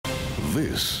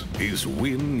This is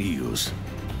Win News.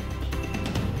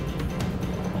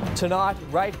 Tonight,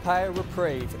 ratepayer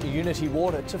reprieve, Unity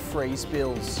Water to freeze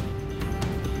bills.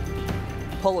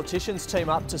 Politicians team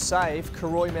up to save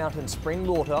Karoi Mountain spring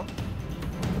water.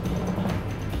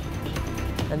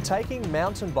 And taking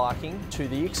mountain biking to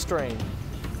the extreme.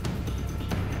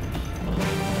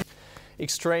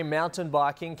 Extreme mountain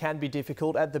biking can be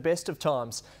difficult at the best of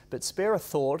times, but spare a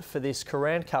thought for this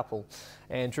Koran couple.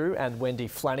 Andrew and Wendy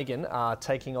Flanagan are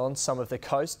taking on some of the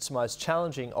coast's most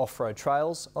challenging off-road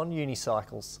trails on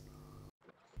unicycles.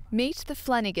 Meet the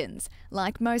Flanagans.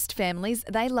 Like most families,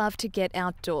 they love to get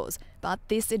outdoors, but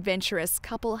this adventurous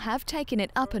couple have taken it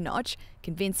up a notch,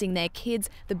 convincing their kids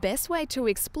the best way to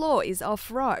explore is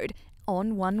off-road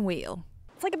on one wheel.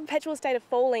 It's like a perpetual state of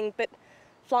falling, but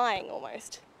flying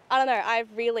almost. I don't know,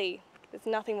 there's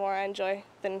nothing more I enjoy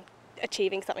than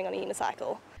achieving something on a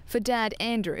unicycle. For Dad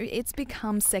Andrew, it's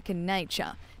become second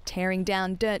nature, tearing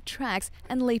down dirt tracks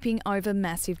and leaping over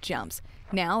massive jumps.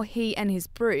 Now he and his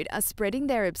brood are spreading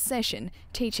their obsession,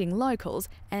 teaching locals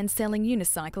and selling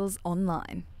unicycles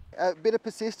online. A bit of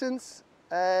persistence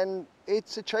and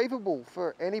it's achievable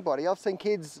for anybody. I've seen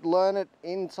kids learn it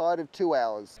inside of 2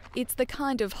 hours. It's the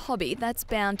kind of hobby that's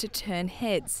bound to turn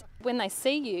heads. When they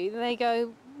see you, they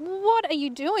go, "What are you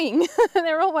doing?"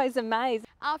 They're always amazed.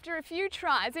 After a few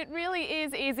tries, it really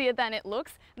is easier than it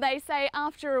looks. They say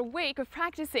after a week of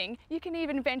practicing, you can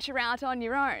even venture out on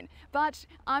your own. But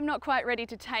I'm not quite ready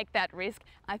to take that risk.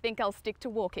 I think I'll stick to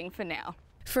walking for now.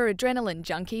 For adrenaline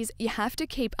junkies, you have to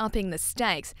keep upping the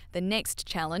stakes. The next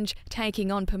challenge,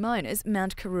 taking on Pomona's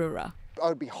Mount Karura. I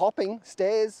would be hopping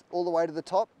stairs all the way to the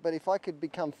top, but if I could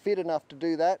become fit enough to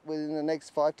do that within the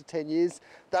next 5 to 10 years,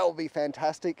 that would be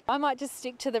fantastic. I might just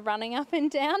stick to the running up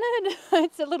and down it.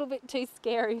 It's a little bit too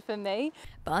scary for me.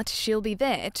 But she'll be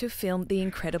there to film the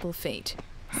incredible feat.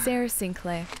 Sarah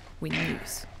Sinclair, Win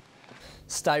News.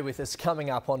 Stay with us. Coming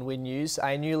up on Win News,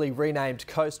 a newly renamed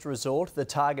coast resort, the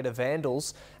target of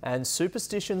vandals, and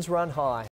superstitions run high.